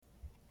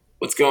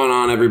What's going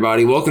on,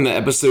 everybody? Welcome to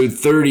episode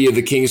 30 of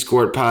the King's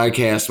Court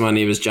podcast. My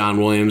name is John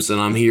Williams, and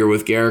I'm here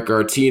with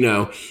Garrett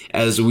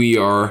as we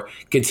are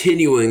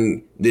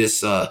continuing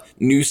this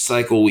new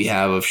cycle we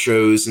have of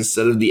shows.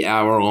 Instead of the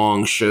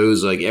hour-long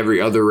shows like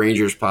every other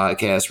Rangers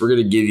podcast, we're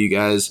going to give you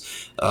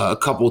guys a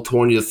couple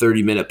 20 to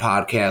 30-minute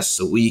podcasts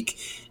a week.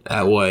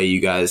 That way you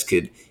guys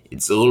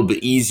it's a little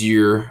bit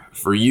easier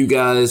for you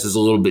guys, it's a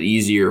little bit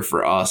easier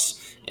for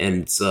us,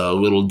 and it's a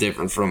little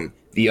different from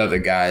the other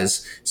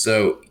guys.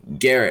 So,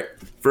 Garrett,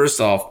 first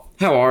off,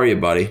 how are you,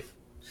 buddy?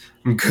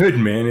 I'm good,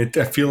 man.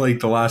 I feel like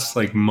the last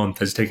month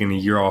has taken a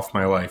year off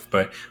my life,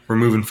 but we're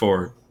moving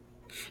forward.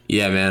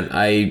 Yeah, man,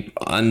 I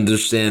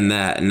understand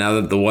that. And now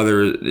that the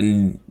weather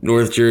in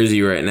North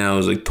Jersey right now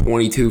is like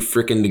 22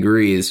 freaking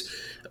degrees,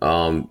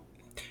 I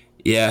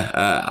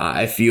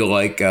feel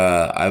like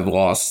I've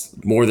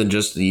lost more than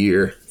just a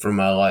year from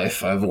my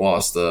life. I've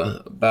lost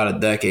about a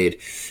decade,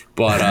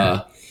 but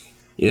I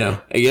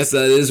guess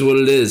that is what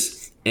it is.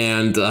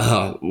 And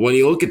when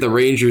you look at the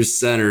Rangers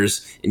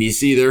centers and you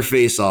see their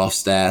face-off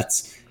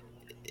stats,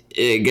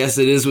 I guess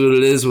it is what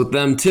it is with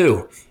them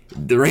too.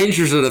 The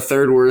Rangers are the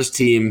third worst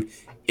team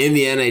in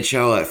the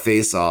NHL at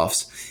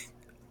face-offs.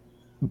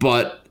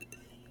 But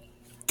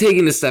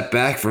taking a step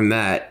back from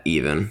that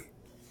even,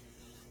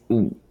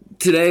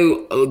 today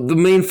the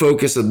main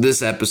focus of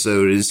this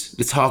episode is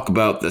to talk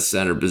about the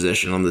center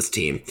position on this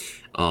team.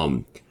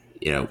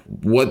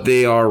 What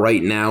they are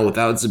right now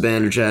without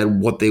Zibanejad,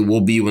 what they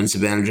will be when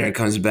Zibanejad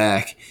comes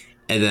back,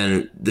 and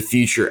then the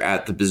future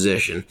at the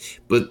position.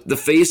 But the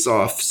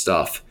face-off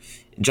stuff,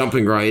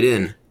 jumping right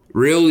in,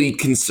 really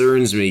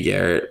concerns me,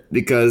 Garrett,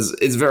 because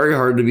it's very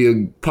hard to be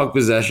a puck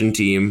possession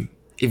team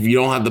if you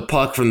don't have the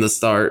puck from the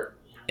start,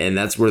 and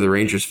that's where the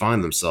Rangers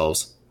find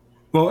themselves.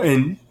 Well,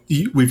 and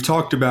we've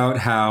talked about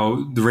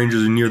how the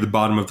Rangers are near the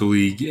bottom of the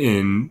league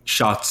in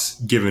shots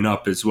given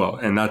up as well.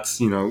 And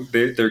that's,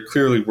 they're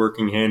clearly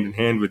working hand in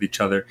hand with each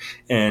other.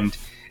 And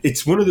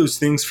it's one of those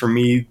things for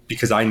me,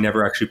 because I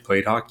never actually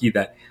played hockey,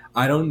 that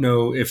I don't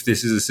know if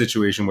this is a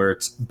situation where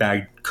it's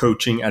bad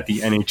coaching at the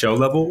NHL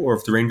level or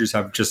if the Rangers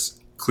have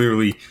just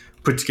clearly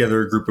put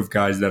together a group of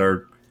guys that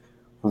are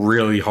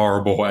really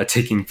horrible at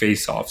taking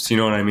faceoffs. You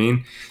know what I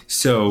mean?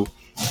 So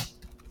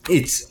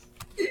it's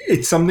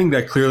something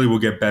that clearly will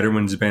get better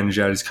when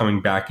Zibanejad is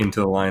coming back into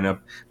the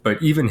lineup.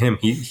 But even him,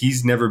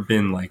 he's never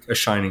been like a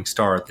shining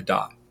star at the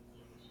dot.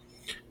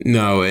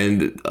 No,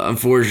 and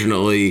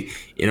unfortunately,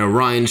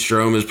 Ryan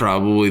Strome is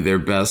probably their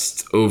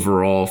best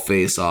overall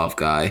face-off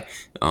guy.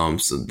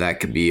 So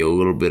that could be a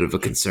little bit of a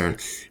concern.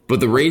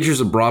 But the Rangers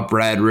have brought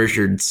Brad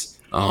Richards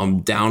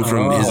down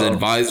from his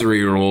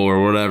advisory role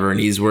or whatever, and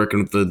he's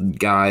working with the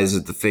guys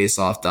at the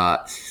face-off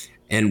dot.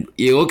 And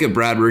you look at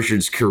Brad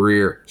Richards'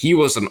 career, he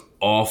was an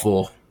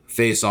awful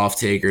face-off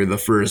taker the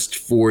first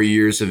 4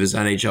 years of his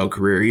NHL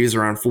career. He was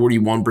around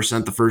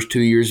 41% the first 2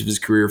 years of his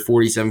career,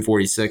 47,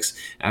 46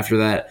 after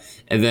that.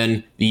 And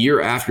then the year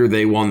after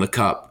they won the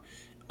Cup,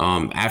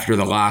 after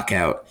the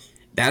lockout,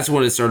 that's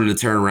when it started to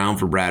turn around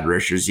for Brad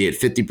Richards. He had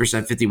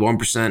 50%,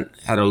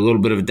 51%, had a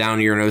little bit of a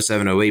down year in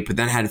 07, 08, but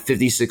then had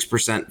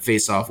 56%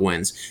 face-off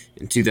wins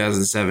in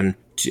 2007,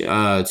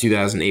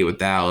 2008 with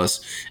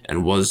Dallas,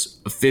 and was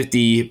a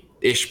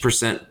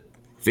 50-ish%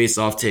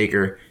 face-off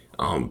taker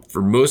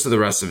for most of the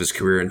rest of his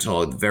career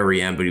until at the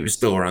very end, but he was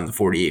still around the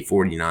 48,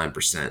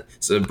 49%.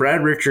 So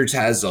Brad Richards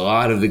has a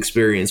lot of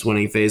experience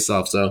winning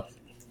face-offs, so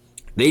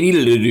they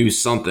needed to do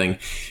something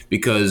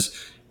because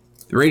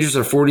the Rangers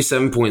are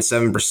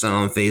 47.7%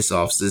 on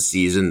face-offs this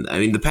season. I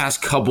mean, the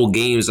past couple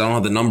games, I don't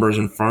have the numbers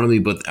in front of me,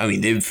 but I mean,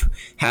 they've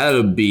had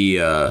to be,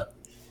 they've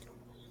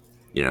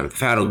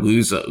had to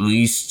lose at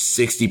least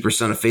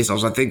 60% of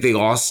face-offs. I think they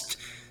lost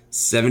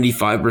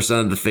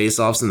 75% of the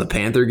face-offs in the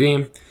Panther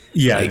game.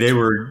 Yeah, they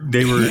were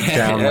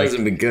down. It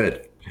hasn't been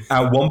good.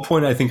 At one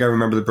point, I think I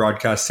remember the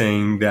broadcast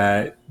saying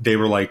that they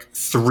were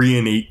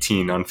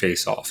 3-18 on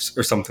faceoffs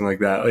or something like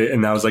that,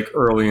 and that was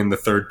early in the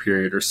third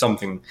period or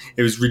something.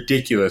 It was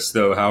ridiculous,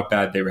 though, how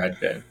bad they had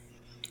been.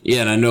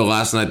 Yeah, and I know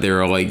last night they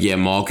were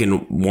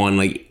Malkin won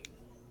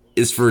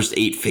his first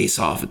 8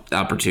 faceoff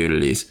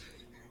opportunities,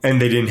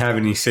 and they didn't have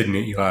any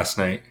Sidney last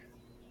night.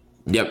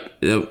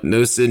 Yep,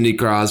 no Sidney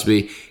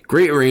Crosby.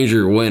 Great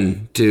Ranger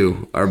win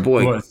too. Our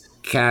boy.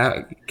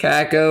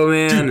 Kakko,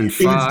 man, dude, and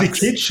Fox. It was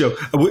the kids show.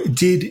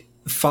 Did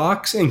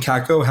Fox and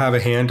Kakko have a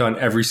hand on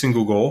every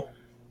single goal?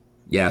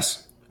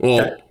 Yes.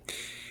 Well,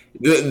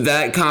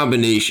 that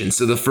combination.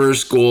 So the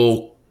first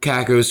goal,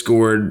 Kakko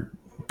scored,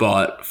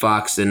 but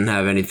Fox didn't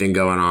have anything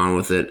going on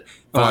with it.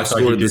 Fox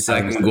scored the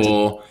second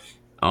goal.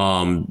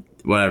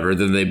 Whatever.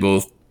 Then they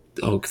both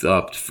hooked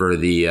up for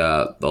the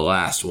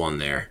last one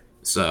there.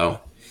 So,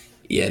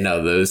 yeah,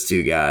 no, those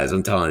two guys,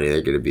 I'm telling you,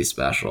 they're going to be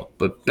special.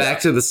 But back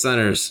to the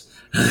centers.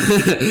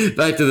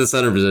 Back to the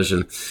center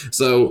position.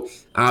 So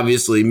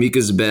obviously Mika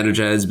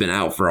Zibanejad has been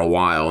out for a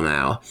while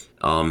now.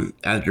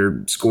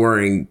 After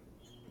scoring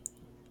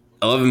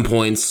 11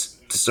 points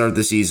to start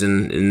the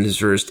season in his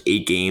first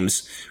 8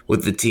 games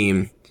with the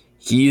team,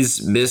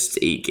 he's missed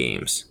 8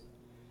 games.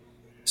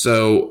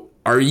 So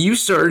Are you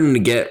starting to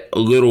get a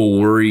little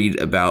worried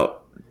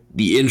about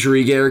the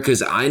injury, Garrett?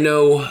 Because I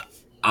know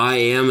I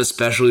am,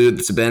 especially with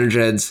the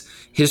Zibanejad's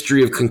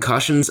history of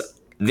concussions.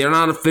 They're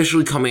not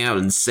officially coming out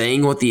and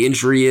saying what the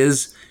injury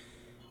is,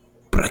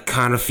 but I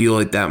kind of feel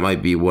like that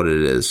might be what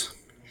it is.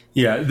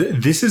 Yeah,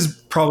 this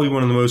is probably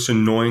one of the most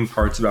annoying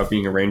parts about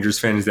being a Rangers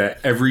fan is that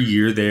every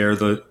year they're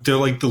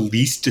like the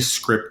least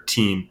descript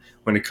team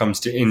when it comes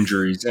to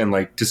injuries and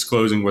like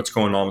disclosing what's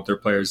going on with their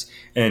players.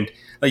 And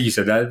like you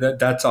said,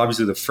 that's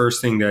obviously the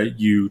first thing that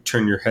you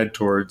turn your head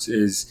towards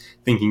is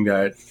thinking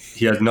that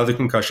he has another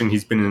concussion.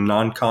 He's been in a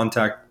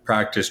non-contact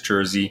practice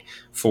jersey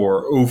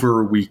for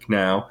over a week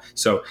now,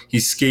 so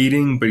he's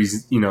skating, but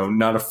he's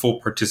not a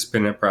full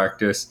participant at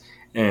practice.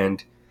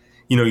 And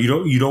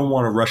you don't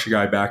want to rush a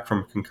guy back from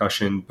a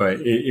concussion, but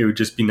it would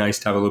just be nice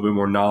to have a little bit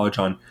more knowledge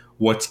on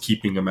what's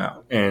keeping him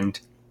out. And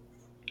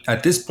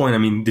at this point, I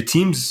mean, the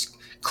team's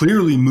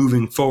clearly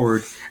moving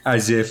forward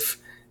as if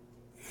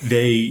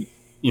they're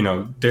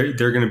going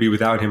to be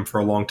without him for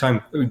a long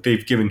time.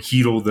 They've given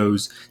Hedel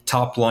those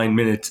top line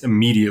minutes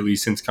immediately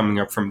since coming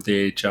up from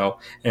the AHL.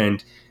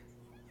 And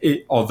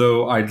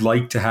although I'd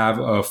like to have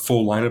a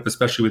full lineup,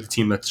 especially with a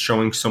team that's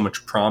showing so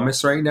much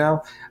promise right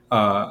now,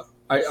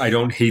 I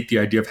don't hate the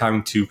idea of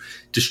having to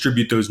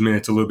distribute those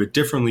minutes a little bit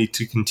differently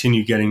to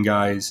continue getting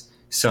guys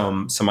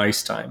some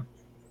ice time.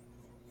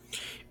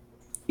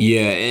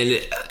 Yeah,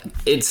 and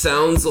it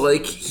sounds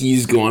like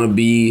he's going to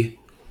be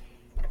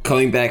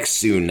coming back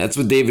soon. That's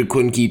what David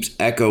Quinn keeps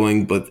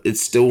echoing, but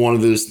it's still one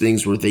of those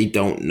things where they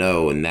don't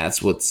know, and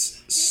that's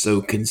what's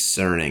so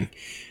concerning.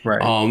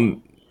 Right.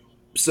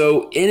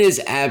 So in his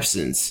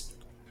absence,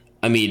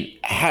 I mean,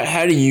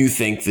 how do you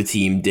think the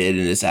team did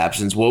in his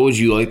absence? What would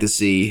you like to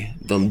see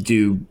them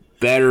do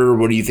better?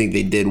 What do you think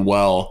they did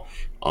well?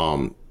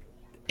 And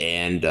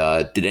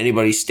did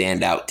anybody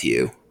stand out to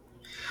you?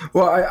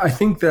 Well, I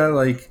think that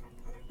like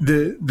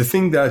the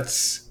thing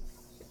that's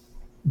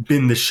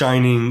been the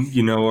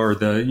shining, or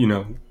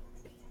the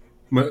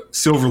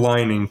silver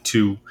lining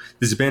to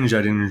the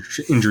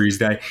Zibanejad injury is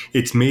that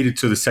it's made it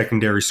so the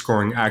secondary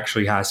scoring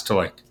actually has to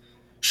like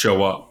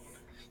show up,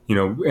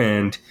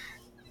 and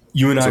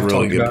you and I That's have a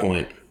really talked good about,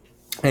 point.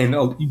 and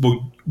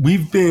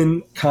we've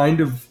been kind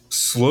of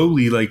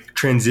slowly like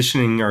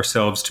transitioning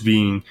ourselves to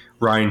being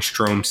Ryan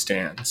Strome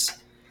stands,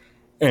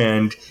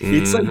 and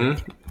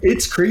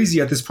it's crazy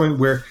at this point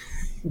where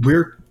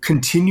we're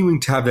continuing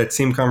to have that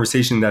same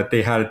conversation that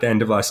they had at the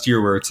end of last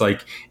year, where it's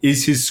like,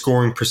 is his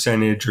scoring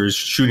percentage or his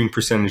shooting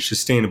percentage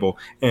sustainable?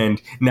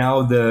 And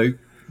now the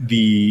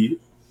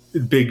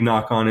big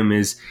knock on him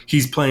is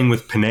he's playing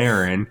with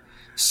Panarin.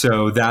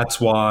 So that's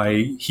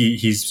why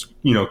he's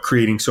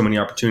creating so many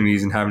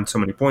opportunities and having so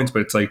many points.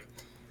 But it's like,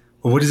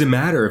 well, what does it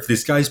matter if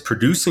this guy's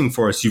producing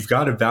for us? You've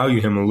got to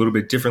value him a little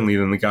bit differently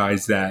than the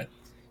guys that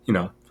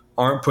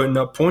aren't putting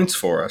up points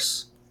for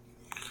us.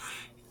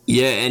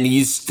 Yeah, and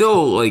he's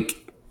still like,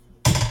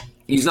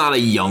 he's not a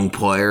young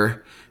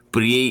player,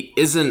 but he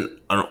isn't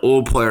an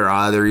old player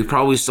either. He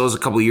probably still has a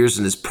couple years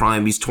in his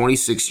prime. He's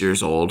 26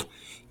 years old.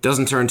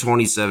 Doesn't turn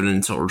 27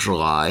 until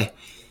July,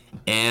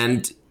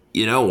 and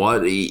you know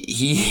what?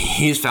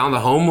 He's found a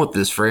home with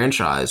this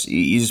franchise.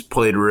 He's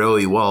played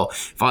really well.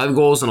 5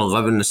 goals and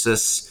 11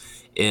 assists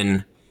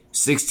in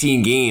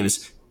 16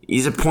 games.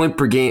 He's a point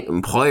per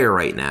game player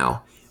right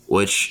now,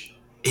 which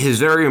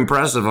is very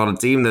impressive on a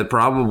team that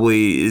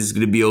probably is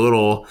going to be a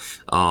little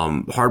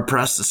hard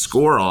pressed to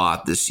score a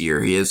lot this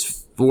year. He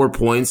has 5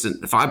 points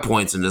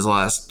in his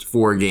last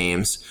 4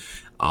 games.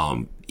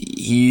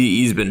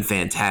 He's been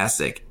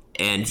fantastic,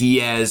 and he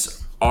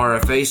has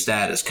RFA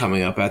status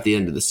coming up at the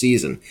end of the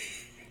season.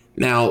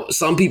 Now,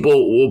 some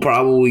people will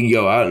probably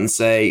go out and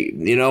say,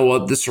 you know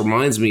what this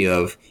reminds me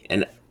of,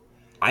 and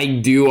I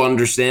do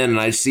understand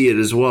and I see it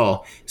as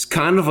well. It's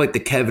kind of like the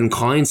Kevin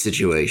Kline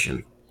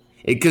situation.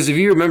 Because if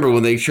you remember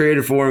when they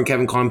traded for him,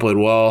 Kevin Kline played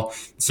well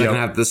the second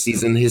half of the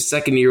season. His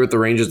second year with the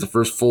Rangers, the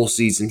first full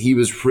season, he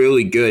was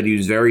really good. He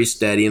was very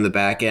steady in the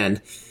back end.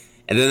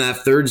 And then that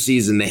third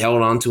season, they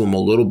held on to him a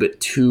little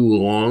bit too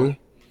long,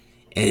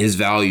 and his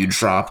value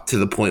dropped to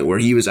the point where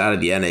he was out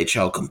of the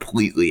NHL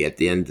completely at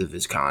the end of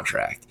his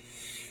contract.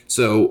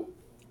 So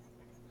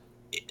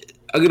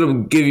I'm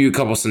going to give you a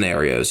couple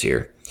scenarios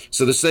here.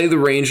 So to say the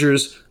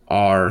Rangers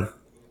they're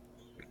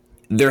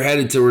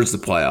headed towards the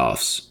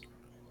playoffs,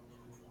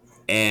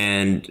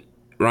 and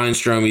Ryan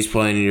Stromey's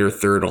playing in your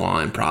third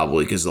line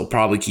probably because they'll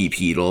probably keep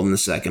Hedel in the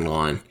second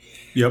line.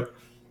 Yep.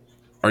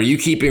 Are you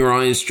keeping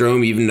Ryan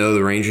Strome even though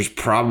the Rangers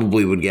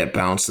probably would get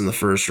bounced in the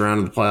first round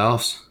of the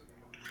playoffs?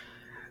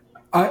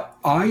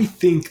 I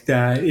think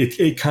that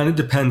it kind of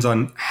depends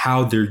on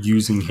how they're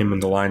using him in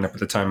the lineup at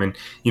the time. And,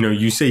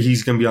 you say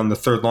he's going to be on the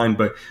third line,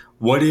 but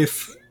what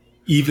if,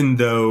 even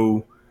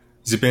though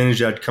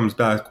Zibanejad comes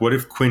back, what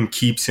if Quinn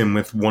keeps him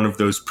with one of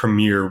those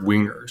premier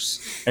wingers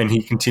and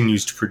he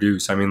continues to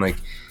produce? I mean, like,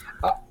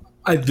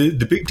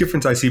 the big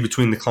difference I see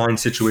between the Klein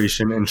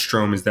situation and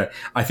Strome is that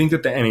I think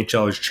that the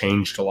NHL has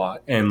changed a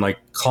lot. And, like,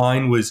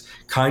 Klein was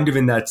kind of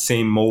in that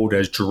same mold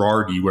as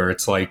Girardi, where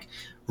it's like,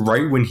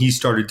 right when he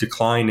started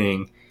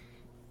declining,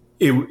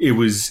 it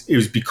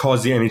was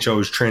because the NHL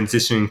was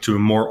transitioning to a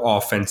more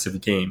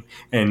offensive game,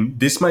 and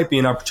this might be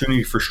an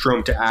opportunity for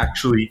Strome to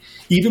actually,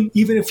 even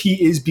if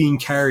he is being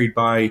carried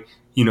by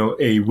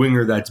a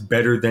winger that's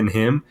better than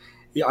him,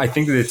 I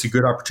think that it's a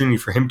good opportunity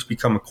for him to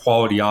become a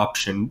quality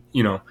option.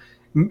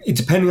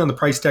 Depending on the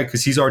price tag,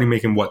 because he's already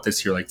making what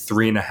this year, like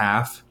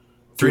 3.5,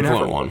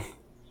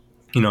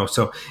 3.1.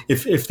 So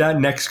if that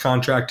next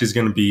contract is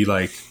going to be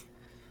like,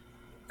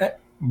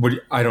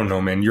 I don't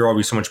know, man. You're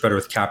always so much better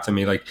with cap than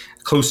me. Like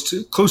close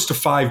to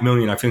 $5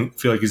 million, I feel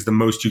like is the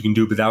most you can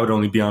do, but that would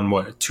only be on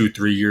what, a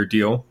 2-3 year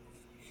deal.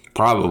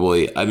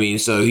 Probably. I mean,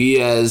 so he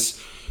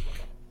has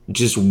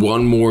just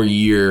one more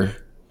year,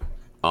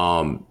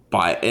 and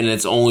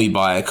it's only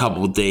by a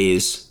couple of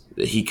days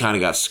that he kind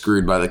of got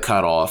screwed by the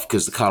cutoff,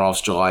 because the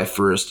cutoff's July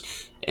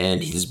 1st,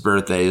 and his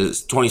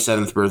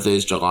 27th birthday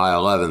is July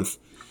 11th.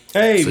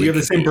 Hey, so we have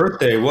the same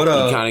birthday. What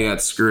up? He kind of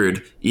got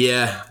screwed.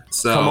 Yeah.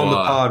 So come on the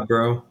pod,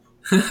 bro.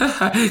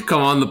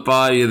 Come on the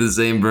pod. You have the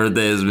same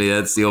birthday as me.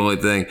 That's the only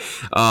thing.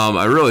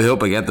 I really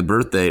hope I got the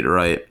birth date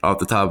right off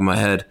the top of my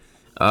head.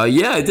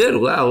 Yeah, I did.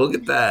 Wow, look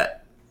at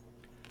that.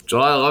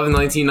 July 11,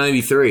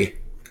 1993.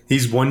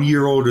 He's 1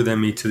 year older than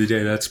me to the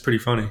day. That's pretty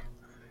funny.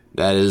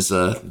 That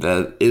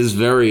is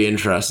very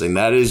interesting.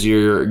 That is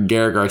your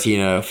Garrett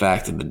Gartino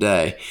fact of the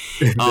day.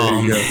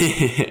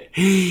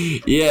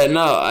 Yeah,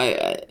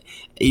 no,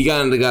 he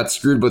kind of got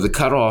screwed by the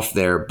cutoff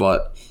there,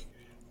 but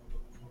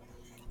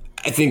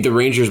I think the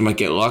Rangers might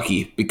get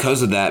lucky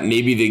because of that.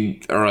 Maybe they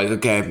are like,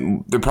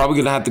 okay, they're probably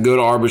going to have to go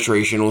to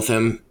arbitration with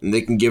him, and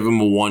they can give him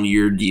a 1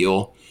 year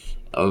deal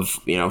of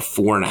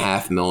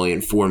 $4.5 million,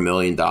 $4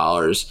 million,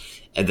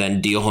 and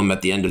then deal him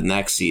at the end of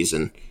next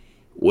season,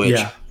 which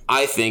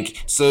I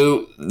think.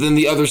 So then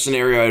the other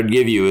scenario I would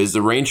give you is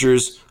the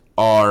Rangers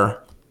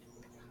are,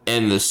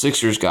 and the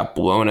Sixers got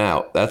blown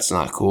out. That's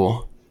not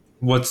cool.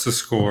 What's the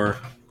score?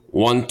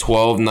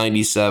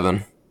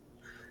 112-97.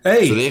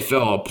 Hey, so they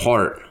fell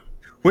apart.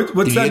 What's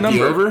Did that you number?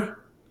 The over?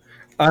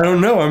 I don't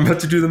know. I'm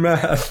about to do the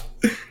math.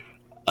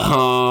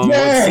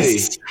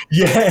 Let's see.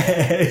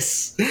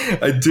 Yes,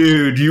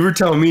 dude. You were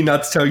telling me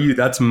not to tell you.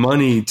 That's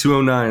money.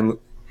 209.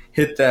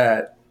 Hit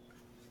that.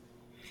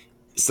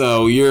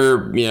 So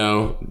your,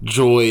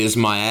 joy is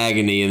my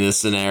agony in this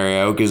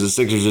scenario, because the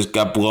Sixers just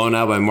got blown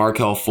out by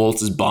Markelle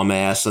Fultz's bum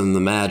ass and the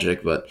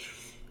Magic. But,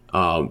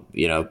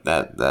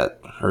 that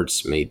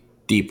hurts me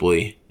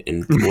deeply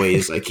in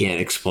ways I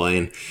can't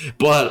explain.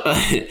 But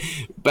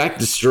back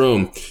to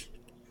Strome.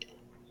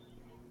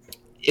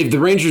 If the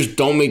Rangers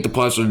don't make the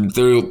playoffs,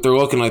 they're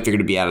looking like they're going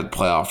to be out of the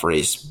playoff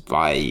race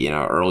by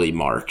early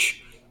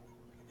March.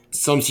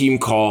 Some team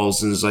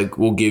calls and is like,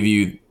 "We'll give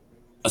you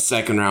a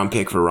second round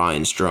pick for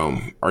Ryan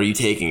Strome. Are you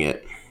taking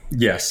it?"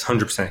 Yes,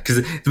 100%.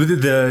 Because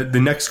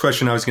the next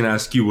question I was going to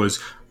ask you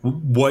was,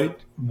 what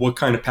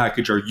kind of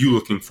package are you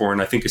looking for?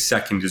 And I think a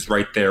second is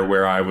right there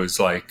where I was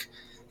like,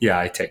 yeah,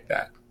 I take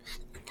that.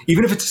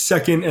 Even if it's a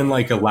second and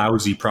like a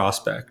lousy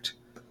prospect.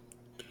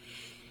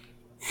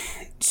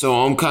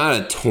 So I'm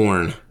kind of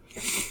torn,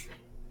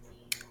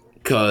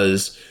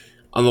 because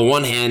on the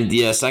one hand,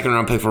 yeah, second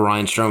round pick for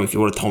Ryan Strome. If you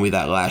would have told me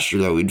that last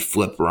year that we'd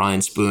flip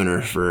Ryan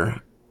Spooner for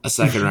a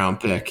second round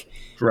pick,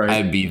 right,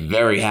 I'd be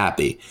very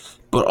happy.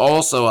 But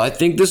also, I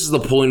think this is the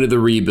point of the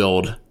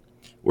rebuild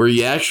where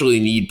you actually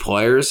need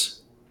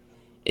players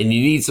and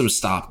you need some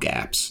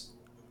stopgaps.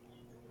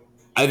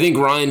 I think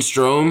Ryan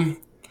Strome,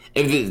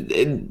 if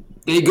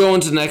they go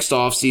into next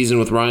offseason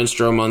with Ryan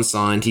Strome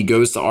unsigned, he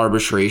goes to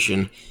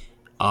arbitration.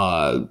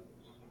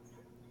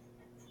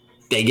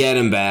 They get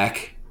him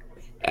back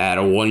at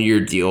a 1 year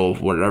deal,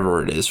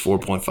 whatever it is,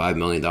 $4.5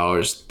 million.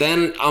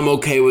 Then I'm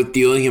okay with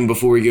dealing him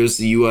before he goes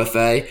to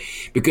UFA,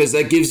 because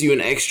that gives you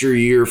an extra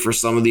year for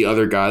some of the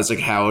other guys like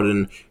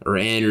Howden or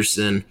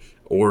Anderson,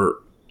 or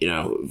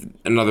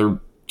another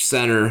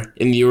center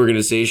in the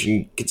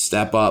organization could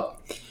step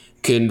up,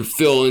 can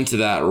fill into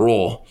that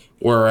role.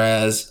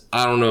 Whereas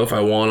I don't know if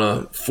I want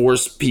to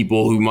force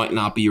people who might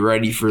not be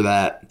ready for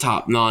that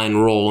top 9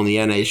 role in the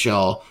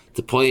NHL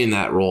to play in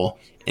that role.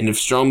 And if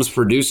Strome's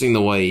producing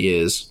the way he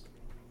is,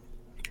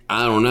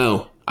 I don't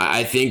know.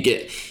 I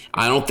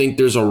don't think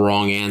there's a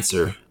wrong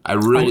answer. I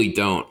really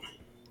don't.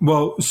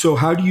 Well, so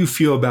how do you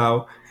feel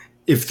about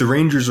if the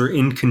Rangers are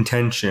in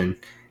contention?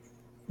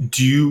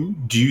 Do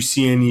you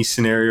see any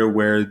scenario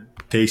where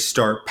they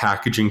start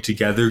packaging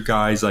together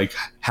guys like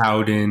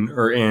Howden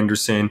or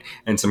Anderson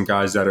and some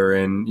guys that are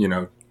in,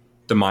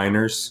 the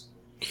minors?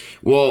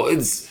 Well,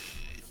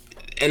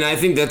 and I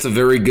think that's a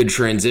very good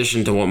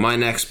transition to what my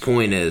next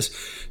point is.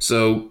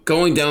 So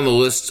going down the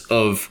list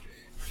of,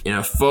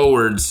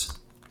 forwards,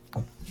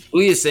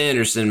 Elias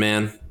Anderson,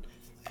 man.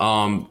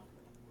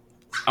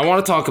 I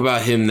want to talk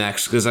about him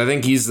next, because I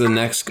think he's the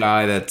next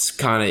guy that's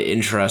kind of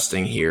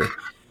interesting here.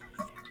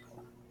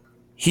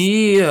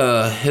 He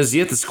has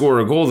yet to score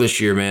a goal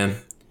this year, man.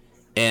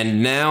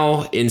 And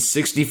now in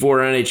 64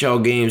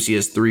 NHL games, he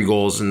has 3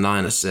 goals and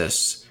 9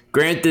 assists.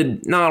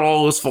 Granted, not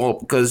all his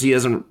fault, because he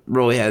hasn't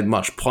really had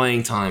much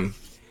playing time.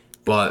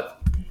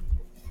 But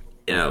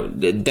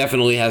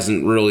definitely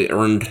hasn't really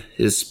earned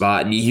his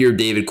spot. And you hear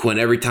David Quinn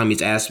every time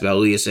he's asked about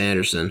Elias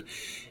Anderson,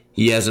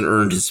 he hasn't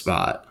earned his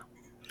spot.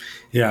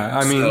 Yeah,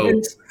 I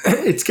mean, So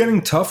it's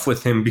getting tough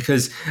with him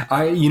because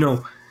I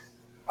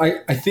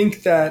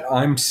think that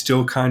I'm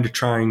still kind of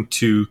trying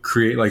to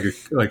create like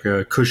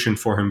a cushion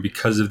for him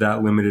because of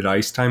that limited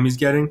ice time he's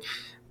getting.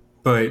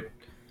 But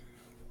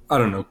I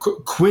don't know.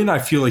 Quinn, I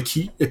feel like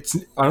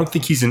I don't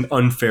think he's an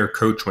unfair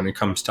coach when it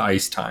comes to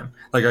ice time.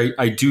 Like,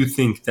 I do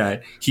think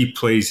that he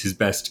plays his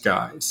best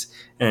guys.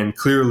 And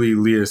clearly,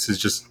 Lias.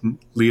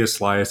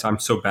 I'm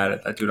so bad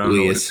at that, dude. I don't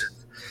know what it is.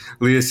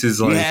 Lias is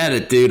like. You had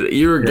it, dude.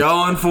 You were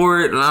going for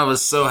it, and I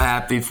was so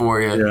happy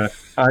for you.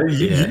 Yeah.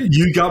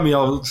 You got me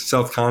all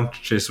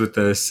self-conscious with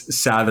the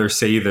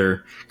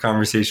Sather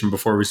conversation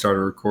before we started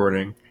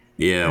recording.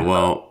 Yeah,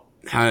 well,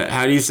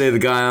 how do you say the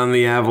guy on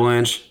the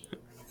Avalanche?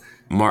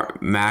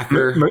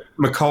 Macker?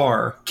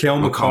 Makar. Cale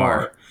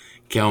Makar.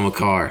 Cale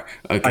Makar.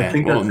 Okay. I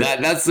think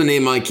that's the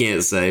name I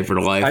can't say for the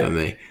life of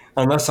me.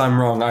 Unless I'm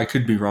wrong. I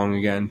could be wrong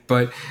again.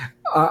 But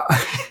damn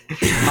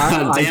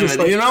it.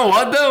 Like, you know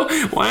what, though?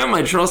 Why am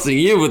I trusting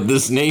you with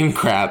this name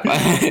crap?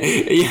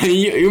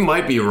 You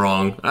might be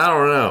wrong. I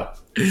don't know.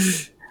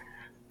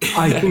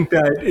 I think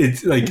that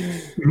it's like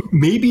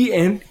maybe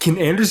can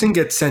Anderson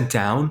get sent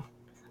down?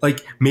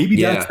 Like,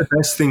 maybe that's the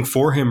best thing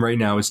for him right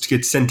now is to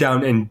get sent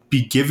down and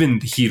be given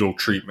the Hedl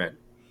treatment.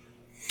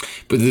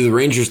 But do the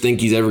Rangers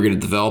think he's ever going to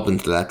develop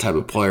into that type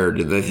of player? Or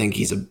do they think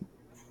he's a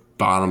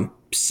bottom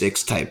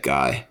 6 type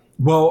guy?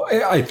 Well,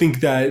 I think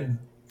that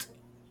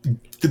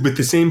with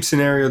the same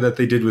scenario that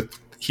they did with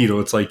Hedl,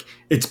 it's like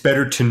it's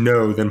better to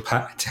know than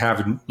to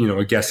have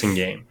a guessing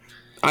game.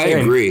 I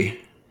agree.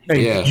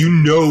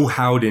 And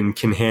Howden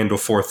can handle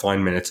fourth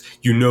line minutes.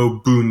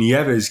 Boo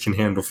Nieves can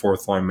handle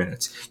fourth line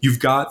minutes. You've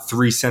got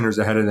 3 centers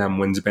ahead of them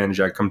when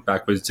Zibanejad comes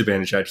back with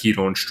Zibanejad,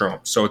 Hedl, and Strome.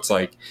 So it's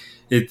like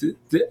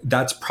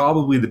that's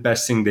probably the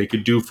best thing they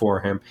could do for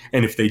him.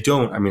 And if they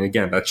don't, I mean,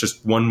 again, that's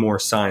just one more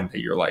sign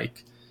that you're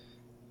like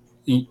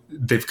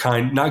they've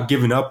not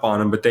given up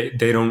on him, but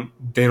they don't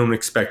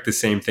expect the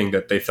same thing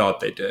that they thought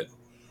they did.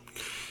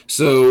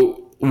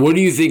 So what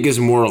do you think is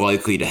more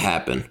likely to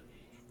happen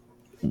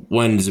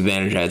when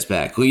Zibanejad's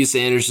back? Elias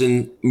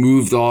Anderson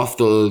moved I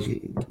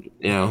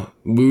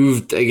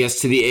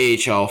guess, to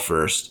the AHL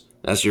first.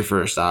 That's your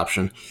first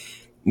option.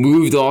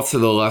 Moved off to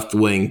the left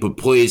wing, but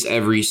plays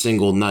every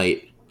single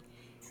night.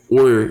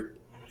 Or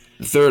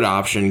the third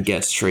option,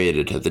 gets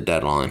traded at the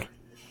deadline.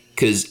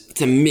 Because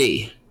to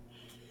me,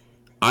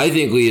 I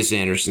think Elias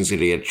Anderson's going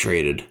to get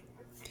traded.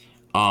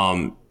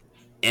 And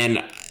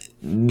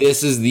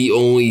this is the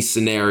only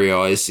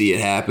scenario I see it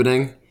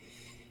happening.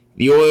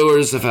 The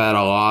Oilers have had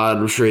a lot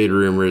of trade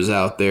rumors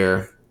out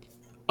there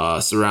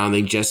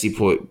surrounding Jesse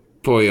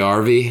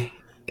Puljujarvi,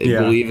 I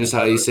believe is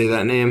how you say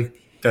that name.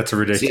 That's a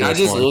ridiculous I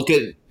just look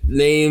at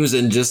names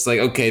and just like,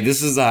 okay,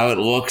 this is how it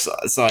looks,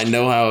 so I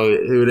know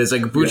who it is.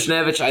 Like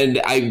Buchnevich,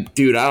 I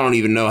don't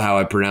even know how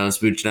I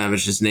pronounced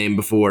Buchnevich's name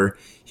before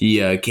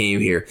he came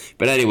here.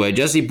 But anyway,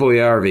 Jesse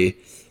Puljujarvi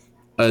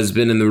has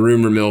been in the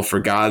rumor mill for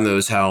God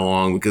knows how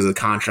long because of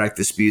contract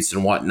disputes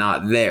and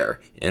whatnot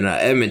there in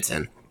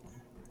Edmonton.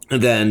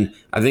 And then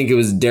I think it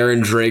was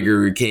Darren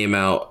Dreger who came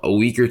out a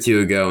week or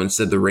two ago and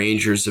said the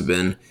Rangers have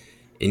been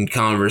in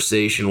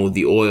conversation with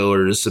the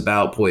Oilers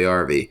about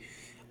Puljujarvi.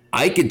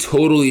 I could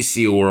totally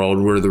see a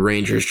world where the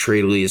Rangers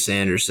trade Elias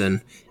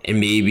Anderson and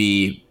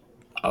maybe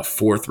a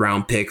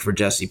 4th-round pick for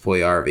Jesse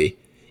Puljujarvi.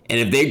 And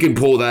if they can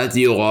pull that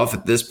deal off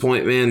at this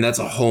point, man, that's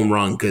a home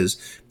run because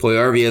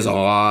Puljujarvi has a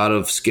lot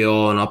of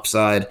skill and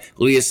upside.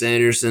 Elias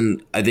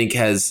Anderson, I think,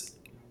 has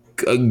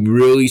a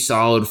really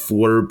solid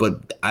floor,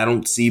 but I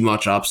don't see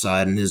much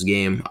upside in his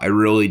game. I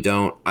really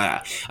don't.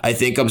 I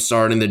think I'm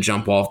starting to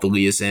jump off the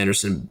Elias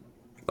Anderson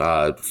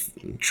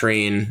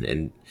train,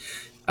 and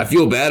I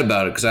feel bad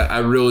about it because I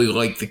really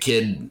like the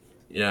kid,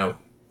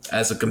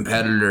 as a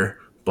competitor,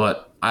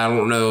 but I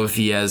don't know if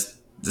he has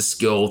the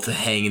skill to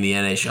hang in the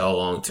NHL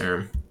long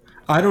term.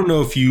 I don't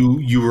know if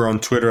you were on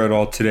Twitter at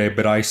all today,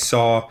 but I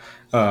saw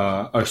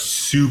a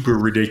super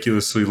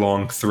ridiculously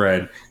long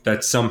thread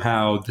that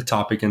somehow the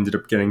topic ended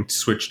up getting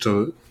switched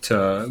to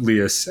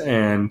Lias,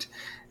 and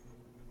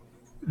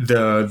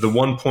the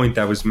one point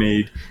that was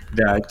made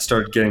that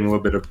started getting a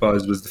little bit of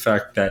buzz was the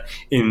fact that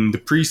in the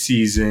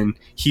preseason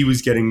he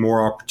was getting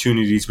more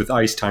opportunities with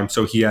ice time,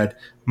 so he had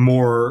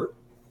more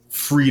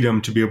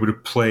freedom to be able to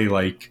play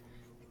like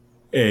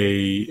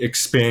a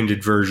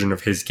expanded version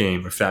of his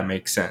game, if that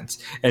makes sense.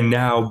 And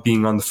now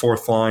being on the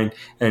 4th line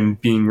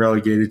and being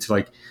relegated to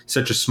like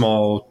such a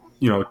small,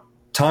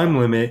 time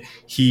limit,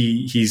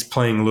 he's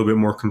playing a little bit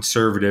more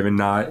conservative and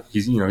not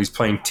he's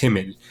playing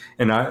timid.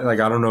 And I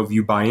don't know if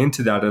you buy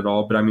into that at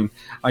all, but I mean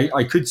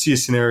I could see a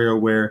scenario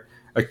where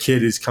a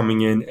kid is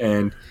coming in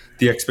and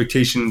the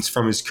expectations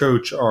from his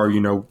coach are,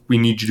 we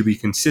need you to be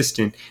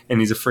consistent, and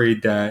he's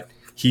afraid that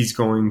he's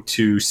going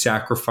to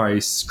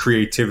sacrifice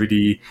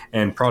creativity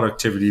and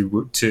productivity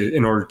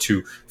in order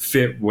to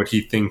fit what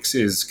he thinks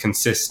is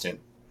consistent.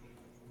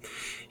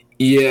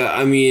 Yeah,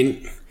 I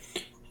mean,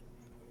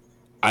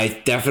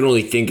 I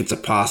definitely think it's a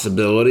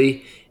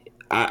possibility.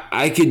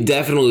 I could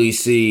definitely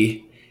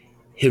see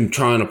him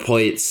trying to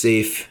play it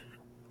safe,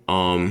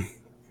 um,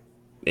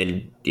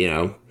 and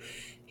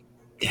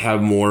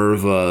have more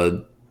of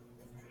a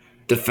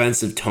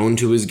defensive tone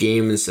to his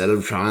game instead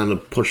of trying to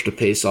push the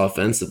pace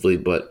offensively.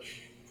 But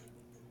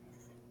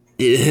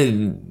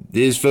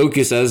his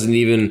focus hasn't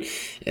even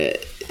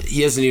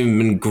he hasn't even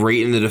been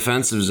great in the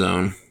defensive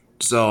zone.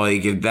 So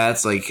like if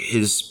that's like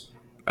his,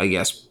 I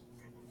guess,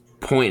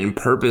 point and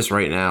purpose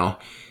right now,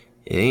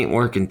 it ain't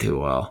working too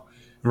well.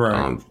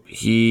 Right.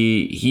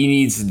 He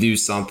needs to do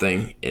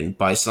something, and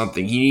by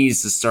something, he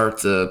needs to start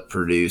to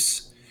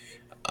produce.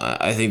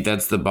 I think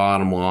that's the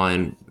bottom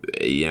line.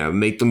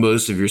 Make the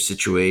most of your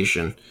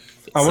situation.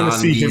 I It's want to not an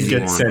see him easy get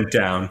one. sent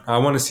down. I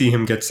want to see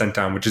him get sent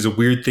down, which is a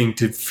weird thing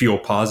to feel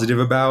positive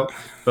about.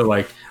 But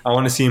like, I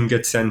want to see him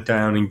get sent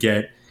down and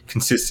get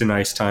consistent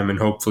ice time and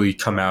hopefully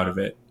come out of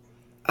it.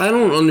 I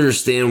don't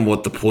understand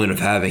what the point of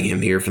having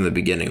him here from the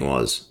beginning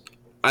was.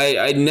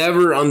 I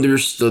never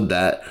understood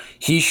that.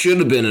 He should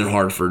have been in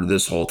Hartford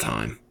this whole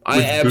time. I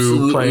With Boo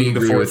absolutely playing the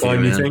agree fourth with you,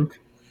 line, you man. think?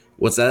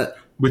 What's that?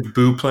 With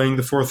Boo playing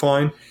the fourth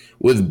line?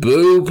 With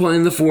Boo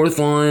playing the fourth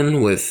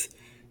line, with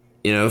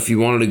if you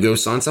wanted to go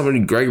sign somebody,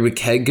 Greg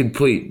McKegg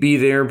could be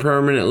there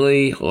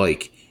permanently.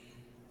 Like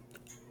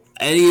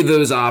any of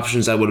those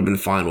options, I would have been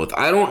fine with.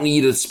 I don't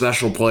need a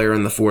special player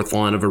in the fourth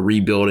line of a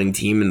rebuilding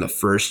team in the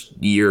first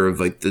year of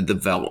like the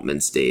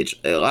development stage.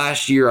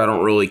 Last year, I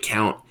don't really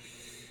count.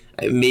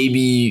 Maybe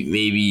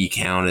you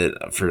count it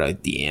for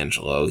like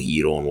D'Angelo,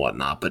 Hedel, and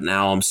whatnot. But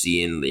now I'm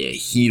seeing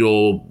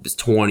Hedel is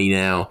 20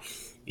 now.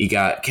 You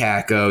got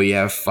Kako, you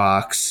have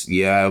Fox,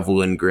 you have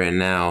Lindgren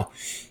now.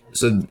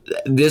 So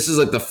this is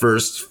like the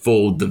first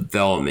full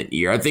development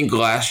year. I think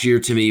last year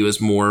to me was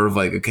more of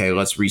like, okay,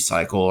 let's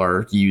recycle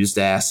our used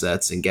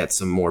assets and get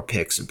some more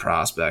picks and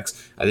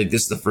prospects. I think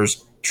this is the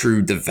first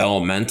true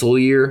developmental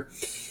year.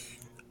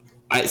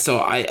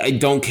 I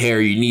don't care.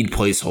 You need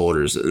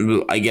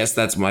placeholders. I guess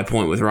that's my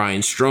point with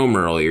Ryan Strome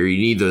earlier. You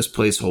need those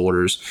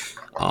placeholders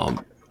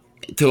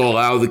to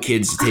allow the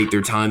kids to take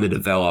their time to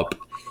develop.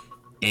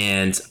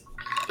 And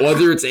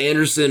whether it's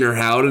Anderson or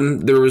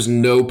Howden, there was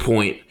no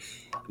point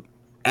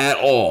at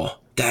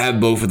all to have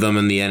both of them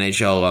in the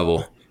NHL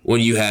level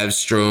when you have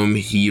Strome,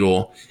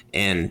 Hedel,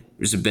 and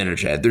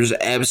Zibanejad. There's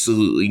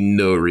absolutely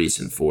no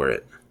reason for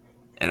it.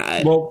 And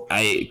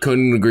I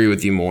couldn't agree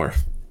with you more.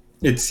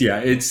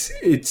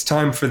 It's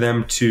time for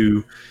them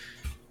to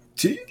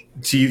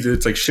either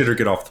it's like shit or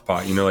get off the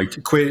pot.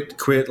 Like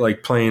quit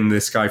like playing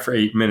this guy for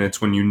 8 minutes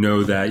when you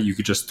know that you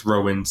could just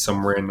throw in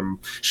some random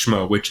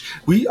schmo. Which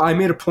I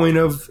made a point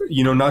of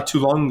not too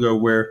long ago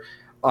where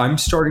I'm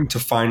starting to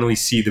finally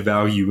see the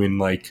value in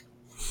like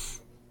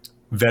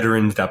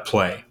veterans that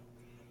play.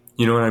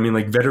 You know what I mean?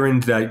 Like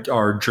veterans that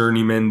are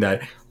journeymen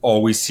that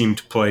always seem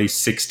to play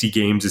 60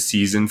 games a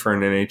season for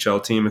an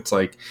NHL team. It's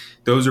like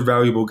those are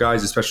valuable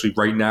guys, especially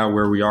right now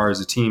where we are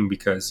as a team,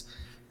 because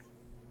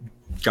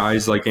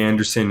guys like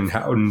Anderson and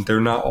Howden,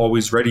 they're not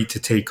always ready to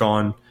take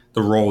on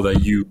the role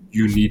that you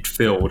need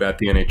filled at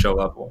the NHL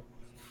level.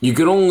 You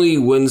could only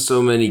win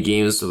so many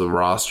games with a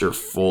roster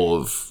full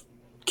of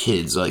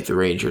kids like the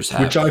Rangers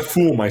have. Which I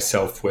fool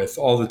myself with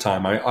all the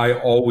time. I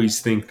always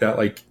think that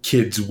like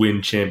kids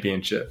win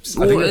championships.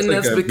 I think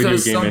that's like a video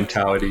game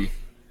mentality.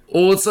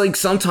 Well, it's like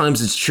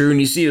sometimes it's true, and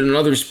you see it in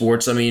other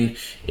sports. I mean,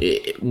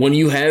 when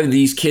you have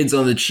these kids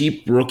on the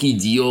cheap rookie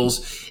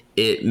deals,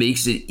 it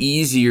makes it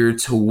easier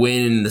to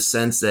win in the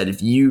sense that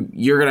if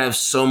you're going to have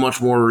so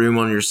much more room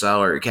on your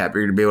salary cap,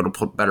 you're going to be able to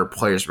put better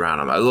players around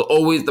them.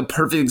 Always the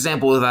perfect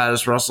example of that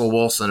is Russell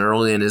Wilson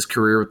early in his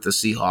career with the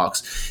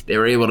Seahawks. They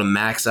were able to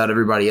max out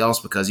everybody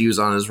else because he was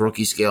on his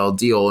rookie scale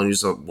deal and he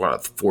was a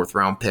fourth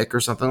round pick or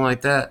something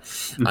like that.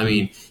 Mm-hmm. I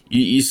mean,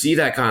 you see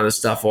that kind of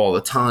stuff all the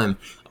time.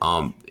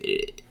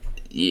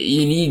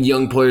 You need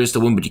young players to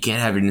win, but you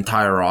can't have your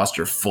entire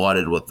roster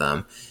flooded with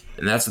them.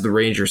 And that's what the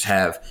Rangers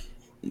have.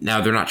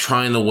 Now, they're not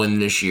trying to win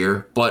this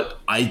year, but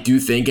I do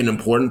think an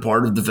important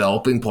part of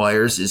developing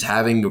players is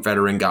having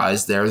veteran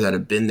guys there that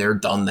have been there,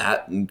 done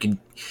that, and can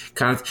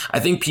kind of. I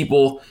think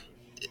people,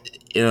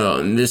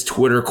 in this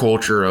Twitter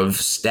culture of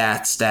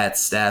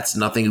stats,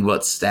 nothing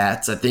but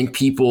stats, I think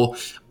people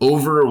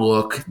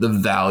overlook the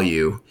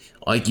value,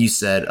 like you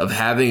said, of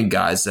having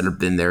guys that have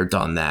been there,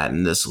 done that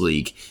in this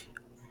league.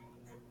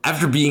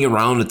 After being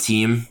around a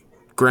team,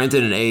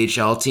 granted an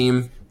AHL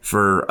team,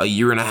 for a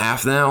year and a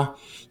half now,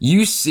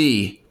 you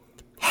see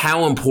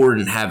how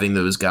important having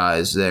those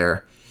guys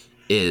there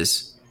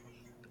is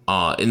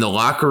in the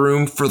locker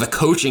room, for the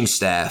coaching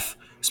staff,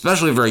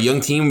 especially for a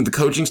young team with the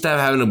coaching staff.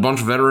 Having a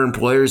bunch of veteran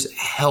players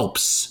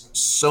helps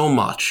so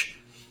much.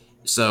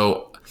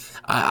 So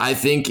I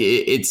think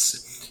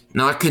it's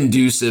not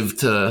conducive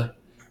to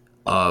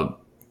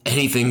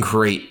anything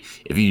great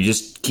if you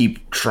just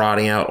keep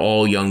trotting out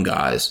all young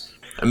guys.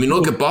 I mean,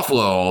 look at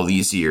Buffalo all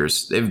these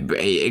years.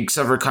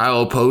 Except for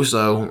Kyle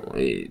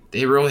Oposo,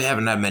 they really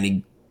haven't had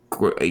many,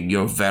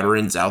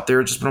 veterans out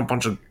there. It's just been a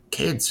bunch of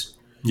kids.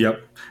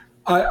 Yep.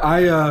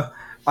 I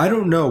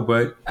don't know,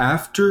 but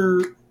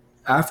after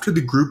after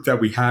the group that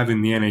we have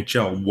in the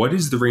NHL, what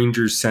is the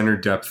Rangers center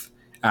depth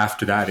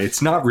after that?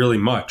 It's not really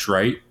much,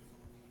 right?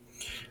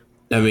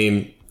 I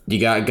mean, you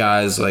got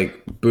guys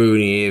like Boone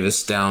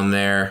Davis down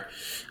there.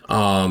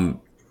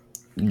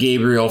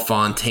 Gabriel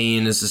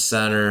Fontaine is the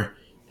center.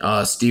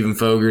 Stephen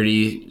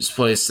Fogarty's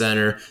plays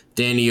center.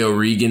 Danny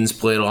O'Regan's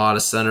played a lot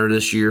of center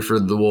this year for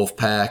the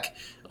Wolfpack.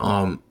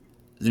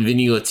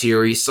 Vinny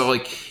Lettieri. So,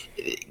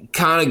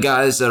 kind of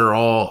guys that are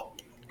all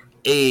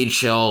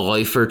AHL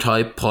lifer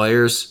type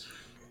players.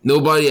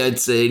 Nobody, I'd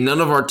say,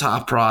 none of our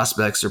top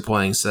prospects are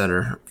playing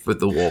center with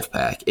the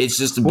Wolfpack. It's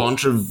just a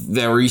bunch of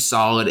very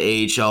solid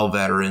AHL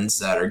veterans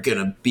that are going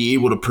to be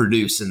able to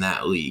produce in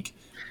that league.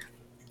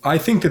 I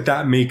think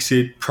that makes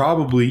it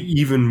probably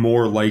even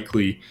more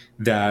likely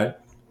that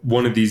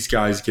one of these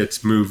guys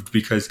gets moved,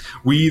 because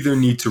we either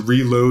need to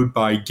reload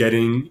by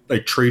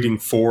trading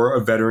for a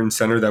veteran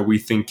center that we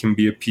think can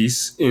be a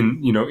piece in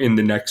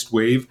the next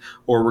wave,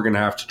 or we're going to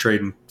have to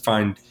trade and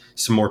find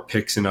some more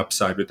picks and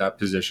upside with that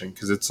position.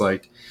 Because it's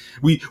like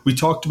we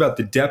talked about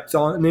the depth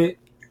on it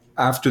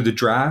after the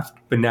draft,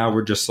 but now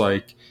we're just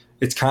like,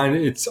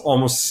 it's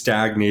almost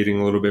stagnating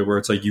a little bit, where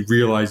it's like you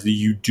realize that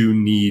you do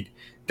need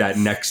that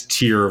next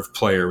tier of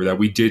player that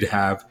we did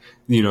have,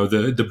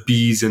 the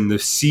B's and the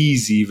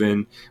C's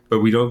even, but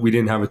we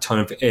didn't have a ton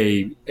of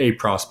A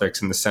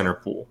prospects in the center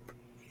pool.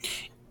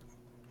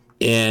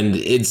 And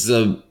it's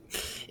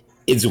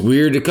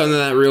weird to come to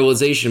that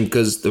realization,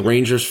 because the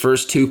Rangers'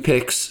 first two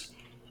picks,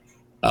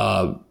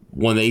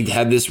 when they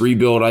had this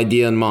rebuild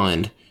idea in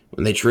mind,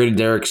 when they traded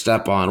Derek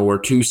Stepan, were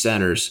two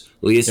centers,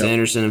 Elias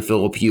Anderson and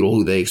Philip Hedl,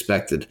 who they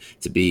expected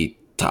to be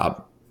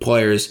top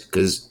players,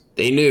 because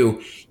they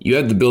knew you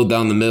had to build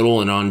down the middle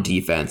and on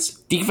defense.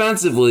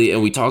 Defensively,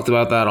 and we talked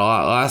about that a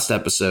lot last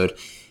episode,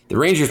 the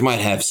Rangers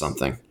might have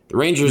something. The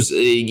Rangers,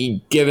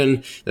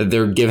 given that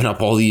they're giving up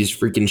all these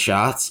freaking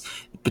shots,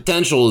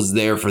 potential is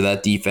there for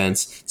that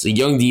defense. It's a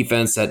young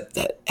defense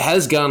that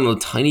has gotten a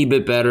tiny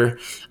bit better,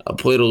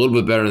 played a little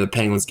bit better in the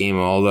Penguins game,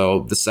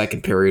 although the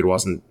second period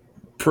wasn't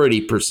pretty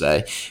per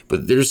se.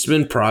 But there's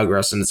been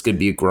progress, and it's going to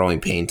be a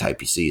growing pain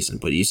type of season.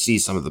 But you see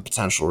some of the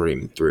potential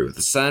reading through. With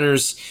the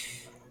centers,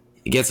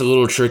 it gets a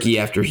little tricky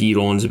after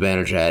Hedl and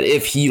Zibanejad.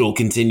 If Hedl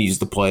continues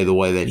to play the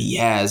way that he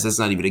has, that's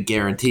not even a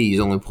guarantee. He's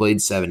only played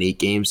 7-8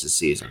 games this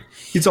season.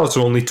 He's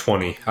also only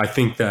 20. I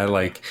think that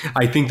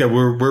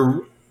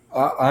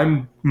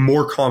I'm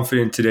more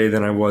confident today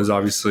than I was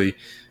obviously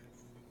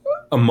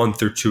a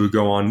month or two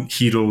ago on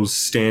Hedl's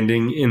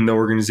standing in the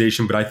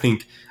organization, but I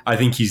think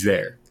he's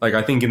there.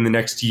 I think in the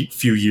next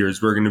few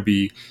years we're going to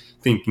be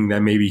thinking that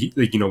maybe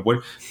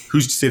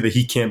who's to say that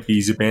he can't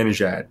be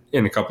Zibanejad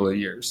in a couple of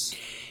years.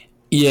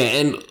 Yeah,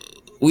 and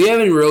we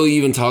haven't really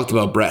even talked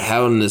about Brett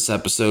Howden in this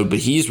episode, but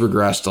he's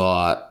regressed a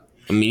lot.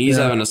 I mean, he's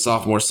having a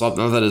sophomore slump.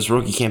 Not that his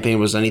rookie campaign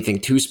was anything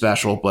too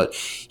special, but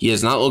he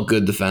has not looked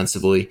good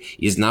defensively.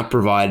 He has not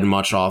provided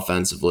much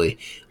offensively.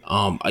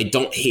 I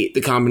don't hate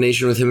the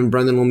combination with him and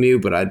Brendan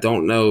Lemieux, but I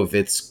don't know if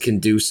it's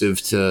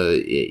conducive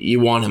to – you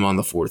want him on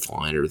the fourth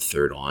line or the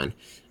third line.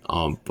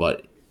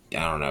 But I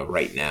don't know.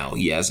 Right now,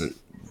 he hasn't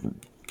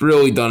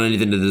really done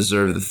anything to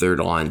deserve the third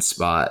line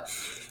spot.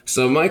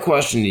 So my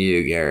question to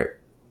you, Garrett,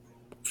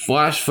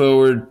 flash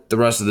forward the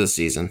rest of this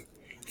season.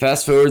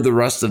 Fast forward the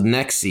rest of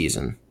next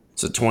season,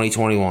 so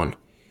 2021.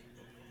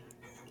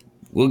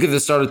 Look at the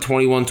start of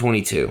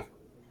 21-22.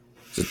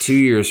 So 2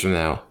 years from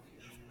now.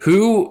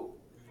 Who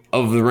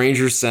of the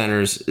Rangers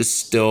centers is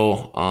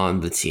still on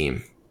the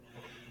team?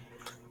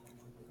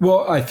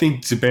 Well, I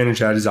think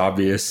Zibanejad is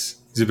obvious.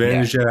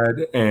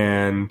 Zibanejad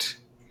and,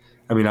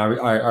 I mean,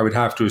 I would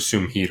have to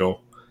assume Hedl.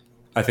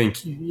 I think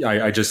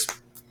I just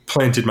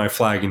planted my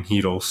flag in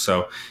Hedl,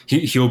 so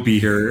he'll be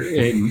here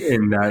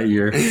in that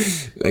year.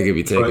 That could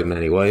be taken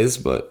many ways,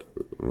 but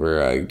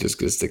we're just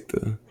going to stick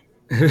to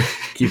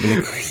keeping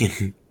it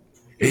clean.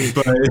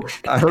 But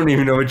I don't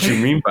even know what you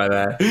mean by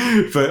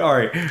that. But all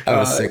right. I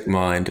have a sick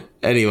mind.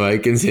 Anyway,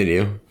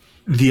 continue.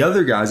 The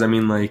other guys, I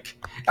mean,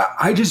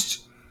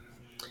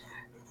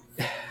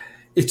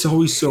 it's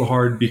always so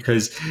hard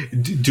because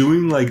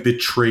doing the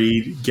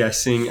trade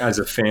guessing as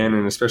a fan,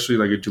 and especially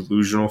a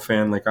delusional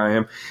fan like I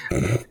am,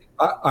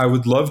 I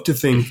would love to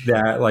think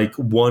that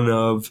one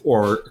of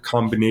or a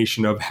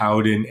combination of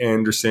Howden,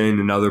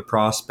 Anderson, and other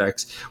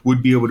prospects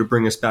would be able to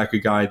bring us back a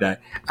guy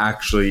that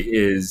actually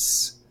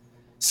is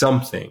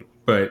something.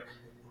 But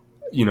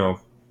the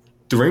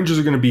Rangers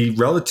are going to be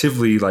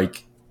relatively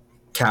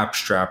cap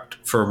strapped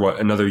for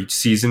another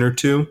season or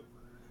two.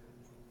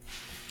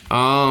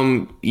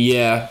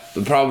 Yeah,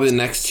 probably the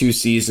next 2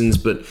 seasons,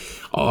 but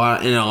a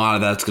lot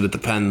of that's going to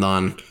depend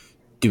on,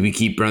 do we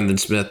keep Brendan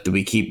Smith? Do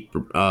we keep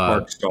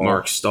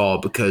Mark Stahl?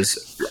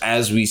 Because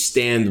as we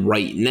stand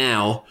right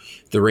now,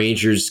 the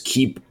Rangers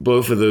keep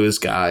both of those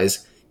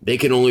guys. They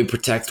can only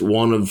protect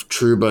one of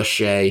Trouba,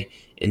 Shea,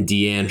 and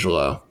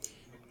D'Angelo,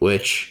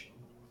 which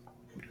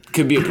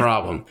could be a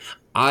problem.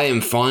 I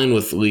am fine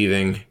with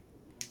leaving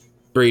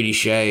Brady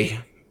Shea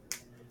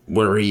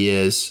where he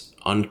is,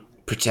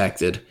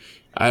 unprotected.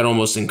 I'd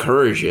almost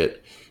encourage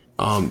it.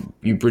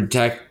 You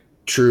protect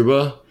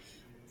Trouba,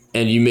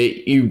 and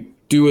you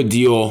do a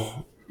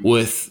deal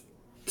with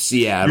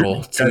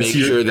Seattle to make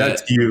sure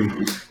that's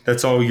you.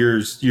 That's all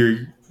yours.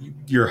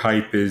 Your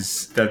hype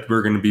is that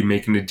we're going to be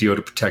making a deal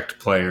to protect a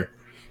player.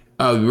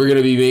 we're going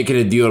to be making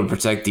a deal to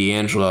protect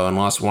D'Angelo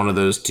unless one of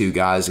those two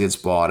guys gets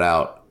bought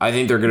out. I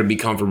think they're going to be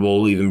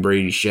comfortable leaving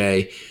Brady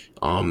Shea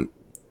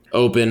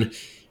open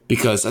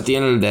because at the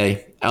end of the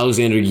day,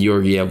 Alexander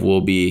Georgiev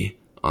will be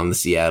on the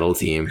Seattle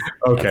team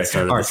at the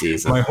start of the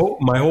season.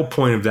 My whole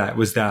point of that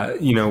was that,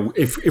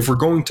 if we're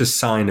going to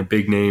sign a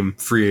big name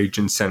free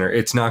agent center,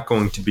 it's not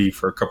going to be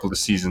for a couple of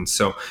seasons.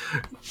 So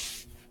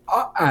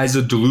as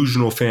a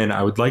delusional fan,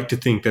 I would like to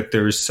think that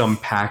there is some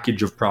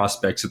package of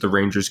prospects that the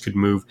Rangers could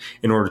move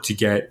in order to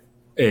get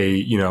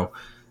a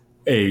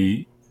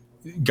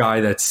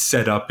guy that's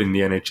set up in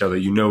the NHL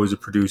that is a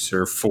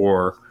producer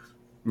for,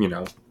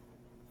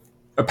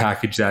 a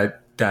package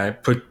that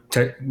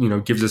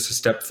gives us a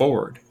step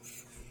forward.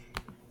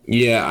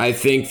 Yeah, I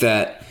think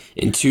that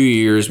in 2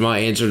 years, my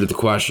answer to the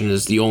question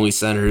is the only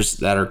centers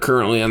that are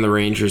currently on the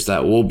Rangers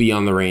that will be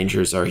on the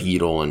Rangers are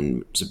Hedel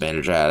and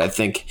Zibanejad. I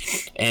think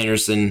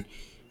Anderson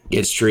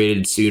gets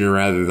traded sooner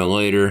rather than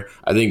later.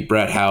 I think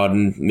Brett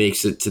Howden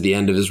makes it to the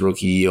end of his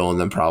rookie deal and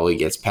then probably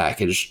gets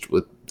packaged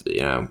with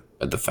a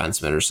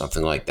defenseman or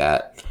something like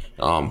that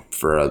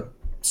for a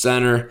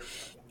center.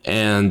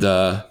 And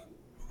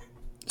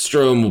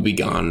Strome will be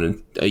gone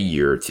in a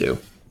year or two.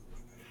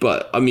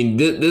 But, I mean,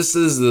 this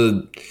is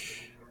the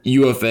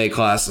UFA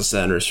class of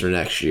centers for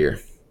next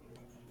year.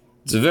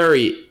 It's a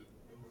very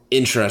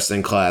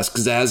interesting class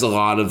because it has a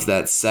lot of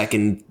that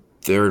second,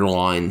 third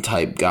line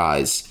type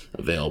guys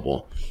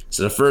available.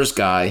 So the first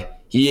guy,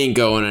 he ain't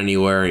going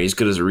anywhere, and he's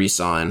good as a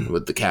re-sign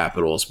with the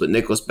Capitals. But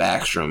Nicholas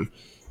Backstrom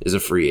is a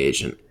free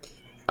agent.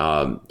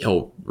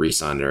 He'll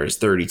re-sign there. He's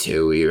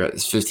 32. He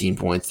has 15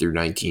 points through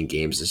 19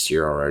 games this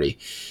year already.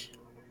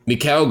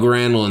 Mikael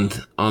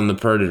Granlund on the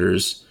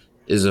Predators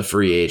is a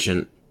free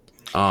agent.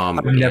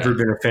 I've never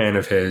been a fan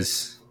of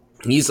his.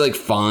 He's like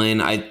fine.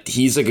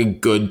 He's like a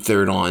good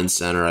third line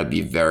center. I'd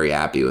be very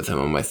happy with him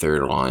on my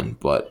third line,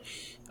 but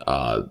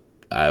I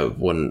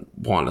wouldn't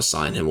want to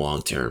sign him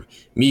long term.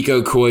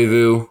 Mikko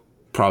Koivu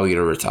probably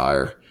gonna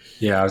retire.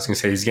 Yeah, I was gonna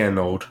say he's getting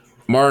old.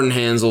 Martin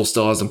Hanzal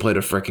still hasn't played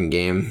a freaking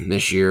game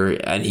this year,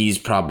 and he's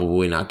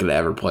probably not gonna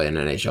ever play an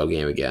NHL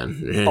game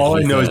again. All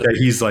I know is that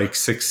he's like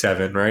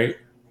 6'7", right?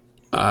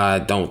 I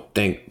don't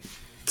think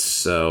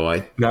so.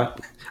 I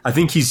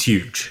think he's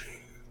huge.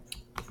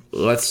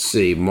 Let's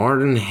see.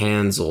 Martin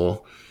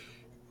Hanzal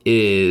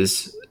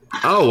is...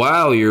 Oh,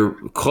 wow. You're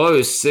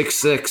close.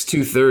 6'6",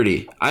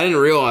 230. I didn't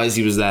realize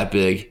he was that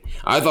big.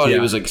 I thought he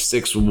was like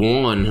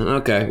 6'1".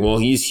 Okay. Well,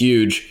 he's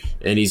huge,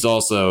 and he's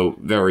also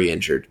very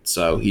injured,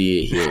 so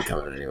he ain't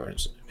coming anywhere.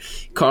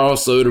 Carl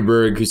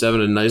Soderberg, who's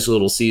having a nice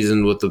little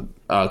season with the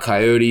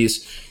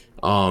Coyotes.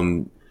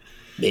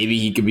 Maybe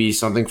he could be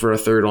something for a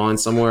third line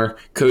somewhere.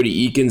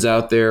 Cody Eakin's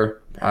out there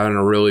having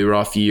a really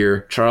rough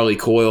year. Charlie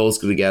Coyle's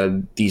going to get a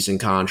decent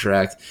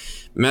contract.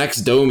 Max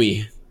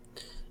Domi,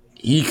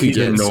 he could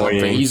get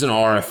something. He's an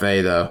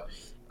RFA, though.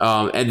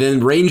 And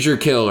then Ranger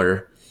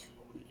Killer,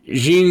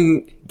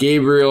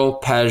 Jean-Gabriel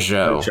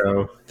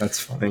Pageau. That's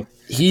funny.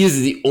 He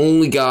is the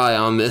only guy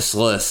on this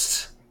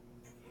list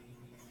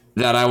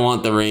that I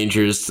want the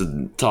Rangers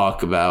to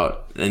talk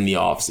about in the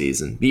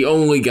offseason. The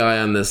only guy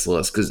on this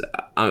list, because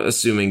I'm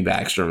assuming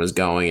Backstrom is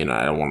going, and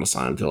I don't want to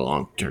sign him to a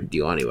long-term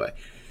deal anyway.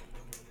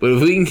 But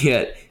if we can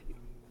get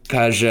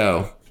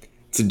Pageau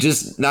to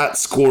just not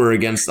score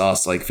against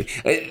us,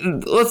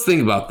 let's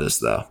think about this,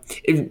 though.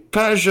 If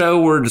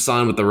Pageau were to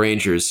sign with the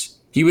Rangers,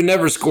 he would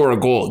never score a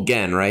goal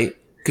again, right?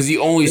 Because he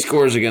only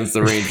scores against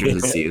the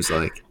Rangers, it seems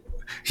like.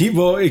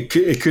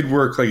 It could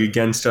work like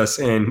against us,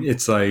 and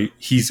it's like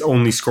he's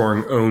only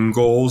scoring own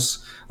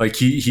goals. Like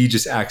he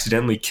just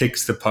accidentally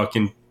kicks the puck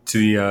into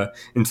the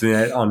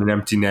net on an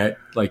empty net,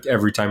 like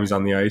every time he's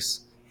on the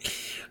ice.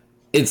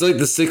 It's like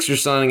the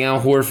Sixers signing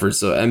Al Horford,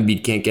 so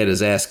Embiid can't get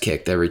his ass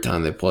kicked every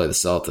time they play the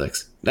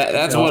Celtics.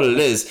 That's what it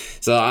is.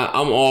 So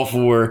I'm all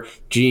for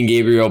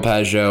Jean-Gabriel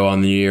Pageau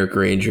on the New York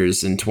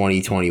Rangers in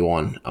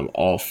 2021. I'm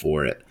all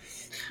for it.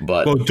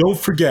 But don't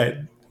forget,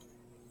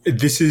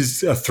 this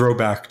is a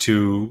throwback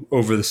to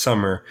over the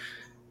summer.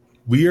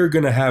 We are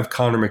going to have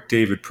Connor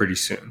McDavid pretty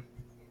soon.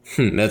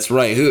 That's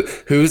right.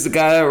 Who's the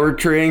guy that we're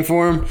trading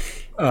for him?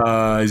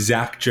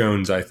 Zach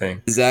Jones, I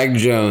think. Zach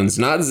Jones.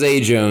 Not Zay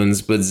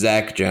Jones, but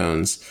Zach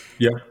Jones.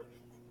 Yep.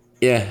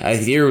 Yeah, I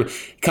hear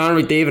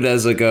Connor McDavid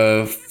has like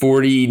a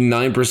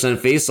 49%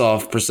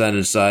 face-off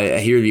percentage, so I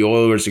hear the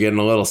Oilers are getting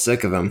a little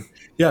sick of him.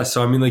 Yeah,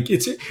 so I mean,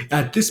 it's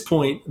at this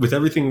point, with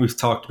everything we've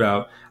talked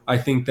about, I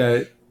think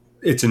that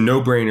it's a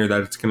no-brainer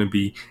that it's going to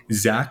be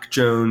Zach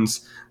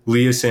Jones,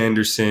 Lias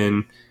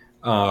Anderson,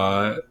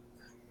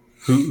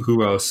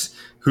 who else?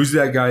 Who's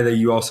that guy that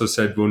you also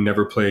said will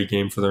never play a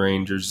game for the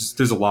Rangers?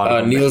 There's a lot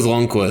of them. Niels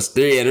Lundqvist.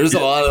 There's a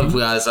lot of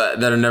guys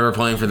that are never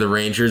playing for the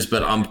Rangers,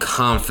 but I'm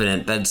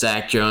confident that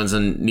Zach Jones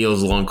and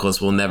Niels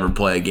Lundqvist will never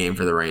play a game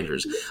for the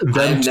Rangers.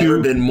 I've never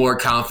been more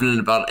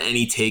confident about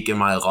any take in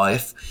my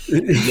life.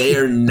 They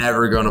are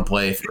never going to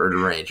play for the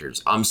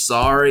Rangers. I'm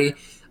sorry.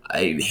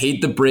 I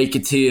hate to break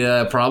it to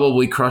you,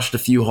 probably crushed a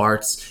few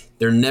hearts.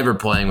 They're never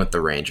playing with the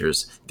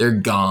Rangers. They're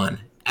gone.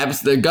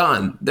 They're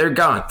gone. They're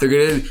gone. They're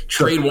going to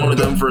trade one of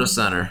them for a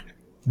center.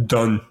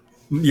 Done.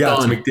 Yeah,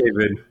 Done. It's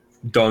McDavid.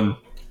 Done.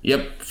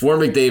 Yep, for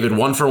McDavid,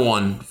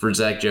 1-for-1 for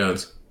Zach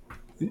Jones.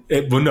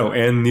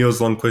 And Niels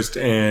Lundqvist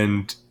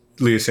and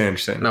Elias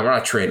Anderson. No, we're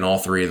not trading all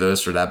three of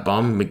those for that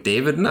bum.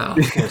 McDavid? No,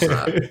 of course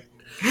not.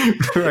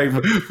 Right,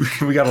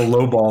 we got to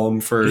lowball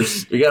him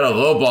first. We got to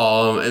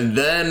lowball him, and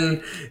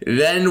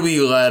then we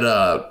let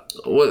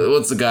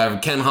what's the guy,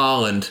 Ken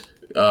Holland,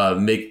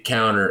 make a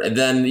counter, and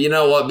then you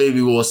know what?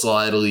 Maybe we'll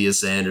slide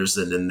Elias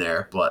Anderson in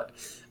there, but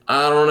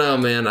I don't know,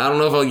 man. I don't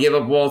know if I'll give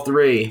up all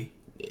three.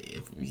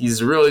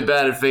 He's really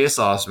bad at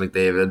faceoffs,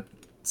 McDavid.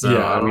 So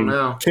yeah, I don't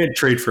know. Can't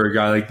trade for a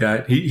guy like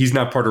that. He's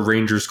not part of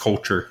Rangers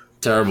culture.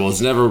 Terrible.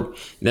 He's never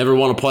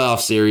won a playoff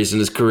series in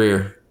his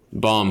career.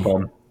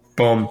 Bum.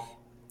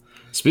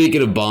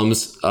 Speaking of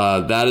bums,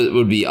 that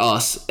would be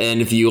us. And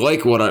if you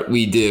like what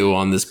we do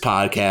on this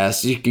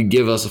podcast, you could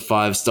give us a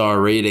 5-star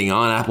rating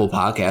on Apple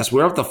Podcasts.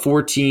 We're up to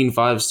 14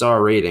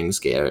 5-star ratings,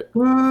 Garrett.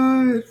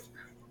 What?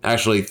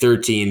 Actually,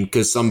 13,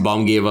 because some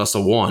bum gave us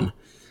a 1.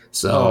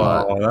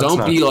 So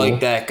don't be like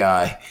that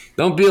guy.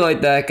 Don't be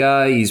like that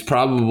guy. He's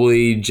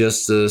probably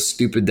just a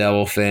stupid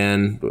Devil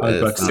fan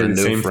with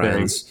no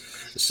friends. Thing.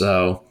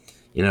 So,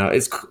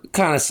 it's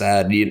kind of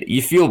sad.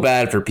 You feel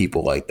bad for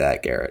people like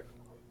that, Garrett.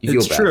 You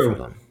feel bad for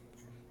them.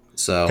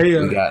 So, hey,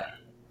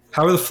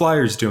 how are the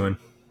Flyers doing?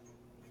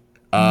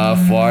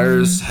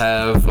 Flyers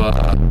have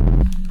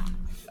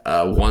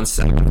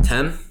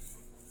 1-7-10.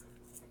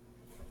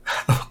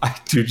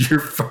 Dude, your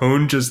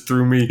phone just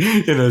threw me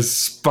in a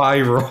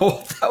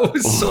spiral. That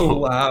was so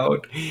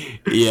loud.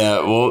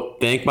 Yeah, well,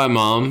 thank my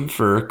mom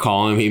for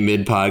calling me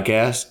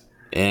mid-podcast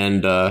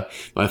and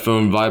my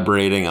phone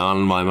vibrating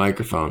on my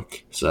microphone.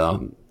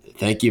 So,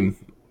 thank you,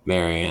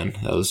 Marianne.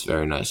 That was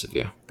very nice of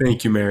you.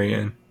 Thank you,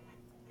 Marianne.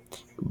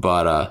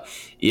 But,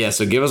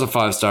 so give us a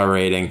 5-star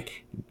rating.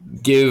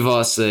 Give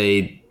us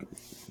a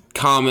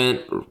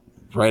comment.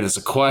 Write us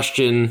a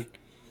question.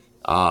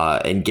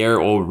 And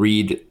Garrett will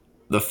read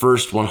the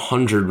first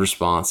 100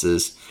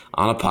 responses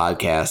on a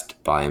podcast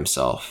by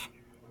himself.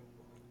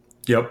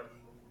 Yep.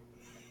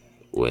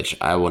 Which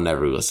I will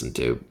never listen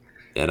to.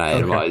 And I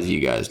advise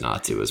you guys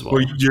not to as well.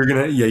 Well, you're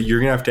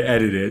gonna have to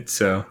edit it,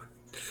 so.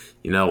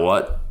 You know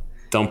what?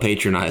 Don't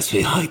patronize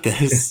me like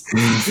this.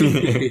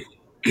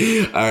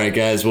 All right,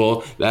 guys.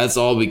 Well, that's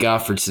all we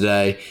got for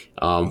today.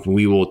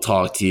 We will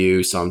talk to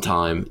you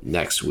sometime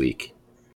next week.